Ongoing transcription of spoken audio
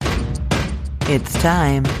It's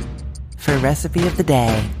time for Recipe of the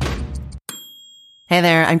Day. Hey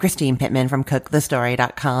there, I'm Christine Pittman from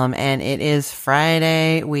cookthestory.com, and it is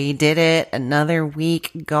Friday. We did it. Another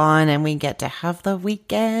week gone, and we get to have the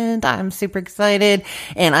weekend. I'm super excited,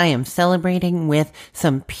 and I am celebrating with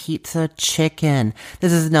some pizza chicken.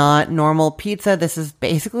 This is not normal pizza. This is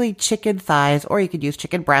basically chicken thighs, or you could use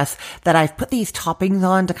chicken breasts, that I've put these toppings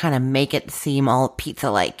on to kind of make it seem all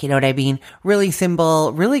pizza-like. You know what I mean? Really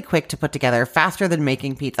simple, really quick to put together, faster than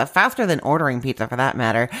making pizza, faster than ordering pizza for that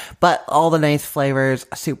matter, but all the nice flavors.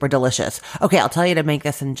 Super delicious. Okay, I'll tell you to make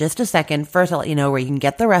this in just a second. First, I'll let you know where you can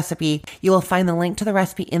get the recipe. You will find the link to the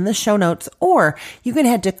recipe in the show notes, or you can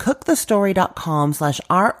head to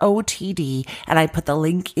cookthestory.com/ROTD, and I put the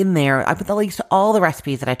link in there. I put the links to all the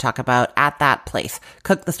recipes that I talk about at that place,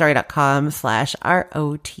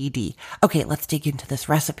 cookthestory.com/ROTD. Okay, let's dig into this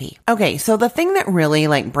recipe. Okay, so the thing that really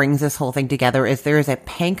brings this whole thing together is there is a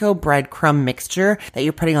panko breadcrumb mixture that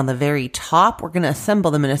you're putting on the very top. We're going to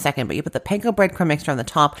assemble them in a second, but you put the panko breadcrumb mixture on the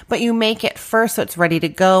top, but you make it first so it's ready to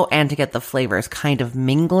go and to get the flavors kind of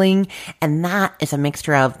mingling. And that is a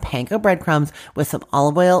mixture of panko breadcrumbs with some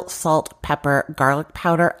olive oil, salt, pepper, garlic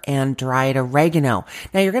powder, and dried oregano.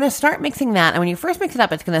 Now you're going to start mixing that. And when you first mix it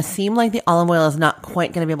up, it's going to seem like the olive oil is not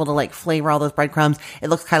quite going to be able to flavor all those breadcrumbs. It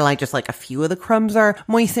looks kind of like just a few of the crumbs are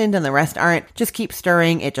moistened and the rest aren't. Just keep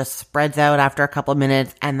stirring. It just spreads out after a couple of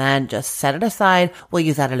minutes, and then just set it aside. We'll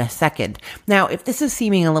use that in a second. Now, if this is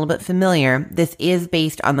seeming a little bit familiar, this is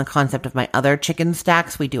based on the concept of my other chicken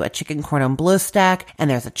stacks. We do a chicken cordon bleu stack, and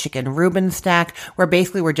there's a chicken Reuben stack, where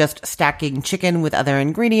basically we're just stacking chicken with other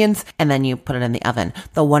ingredients, and then you put it in the oven.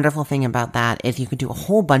 The wonderful thing about that is you can do a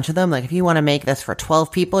whole bunch of them. If you want to make this for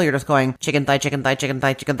 12 people, you're just going chicken thigh, chicken thigh, chicken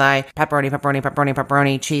thigh, chicken thigh, pepperoni, pepperoni, pepperoni,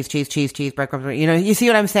 pepperoni, cheese, cheese, cheese, cheese, breadcrumbs. You see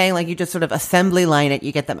what I'm saying? You just sort of assembly line it.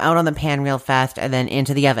 You get them out on the pan real fast and then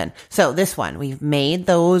into the oven. So this one, we've made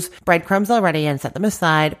those breadcrumbs already and set them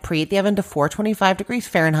aside. Preheat the oven to 425 degrees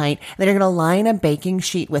Fahrenheit. Then you're going to line a baking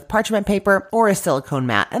sheet with parchment paper or a silicone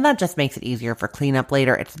mat, and that just makes it easier for cleanup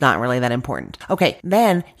later. It's not really that important. Okay,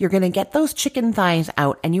 then you're going to get those chicken thighs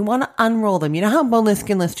out, and you want to unroll them. You know how boneless,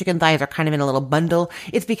 skinless chicken thighs are kind of in a little bundle?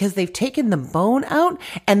 It's because they've taken the bone out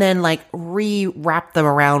and then re-wrapped them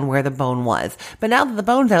around where the bone was. But now that the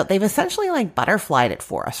bone's out, they've essentially butterflied it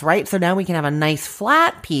for us, right? So now we can have a nice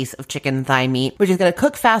flat piece of chicken thigh meat, which is going to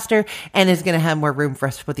cook faster and is going to have more room for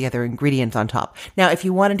us to put the other ingredients on top. Now, if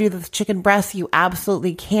you want to do the chicken breasts, you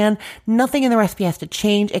absolutely can. Nothing in the recipe has to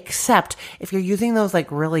change, except if you're using those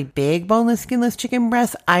really big boneless, skinless chicken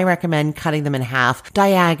breasts, I recommend cutting them in half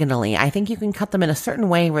diagonally. I think you can cut them in a certain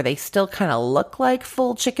way where they still kind of look like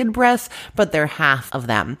full chicken breasts, but they're half of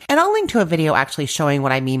them. And I'll link to a video actually showing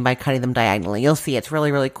what I mean by cutting them diagonally. You'll see it's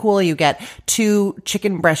really, really cool. You get two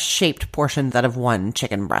chicken breast shaped portions out of one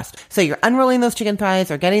chicken breast. So you're unrolling those chicken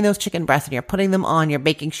thighs or getting those chicken breasts, and you're putting them on your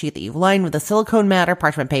baking sheet that you've lined with a silicone mat or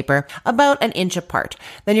parchment paper about an inch apart.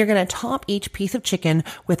 Then you're going to top each piece of chicken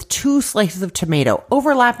with 2 slices of tomato,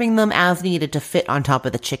 overlapping them as needed to fit on top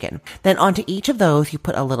of the chicken. Then onto each of those, you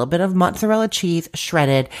put a little bit of mozzarella cheese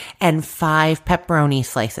shredded and 5 pepperoni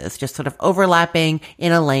slices, just sort of overlapping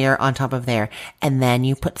in a layer on top of there. And then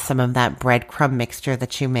you put some of that breadcrumb mixture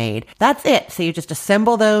that you made. That's it. So you just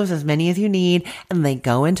assemble those, as many as you need, and they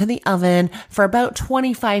go into the oven for about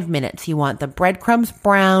 25 minutes. You want the breadcrumbs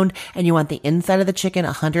browned, and you want the inside of the chicken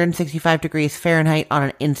 165 degrees Fahrenheit on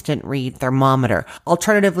an instant read thermometer.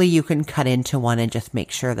 Alternatively, you can cut into one and just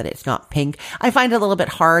make sure that it's not pink. I find it a little bit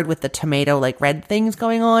hard with the tomato red things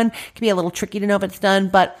going on. It can be a little tricky to know if it's done,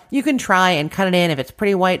 but you can try and cut it in. If it's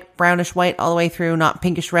pretty white, brownish white all the way through, not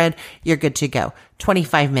pinkish red, you're good to go.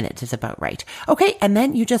 25 minutes is about right. Okay, and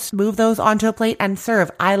then you just move those onto a plate and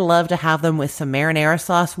serve. I love to have them with some marinara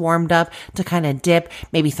sauce warmed up to kind of dip,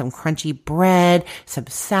 maybe some crunchy bread, some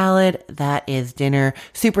salad. That is dinner.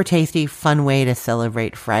 Super tasty, fun way to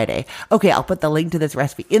celebrate Friday. Okay, I'll put the link to this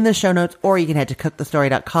recipe in the show notes, or you can head to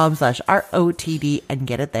cookthestory.com/ROTD and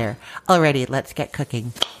get it there. Alrighty, let's get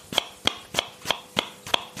cooking.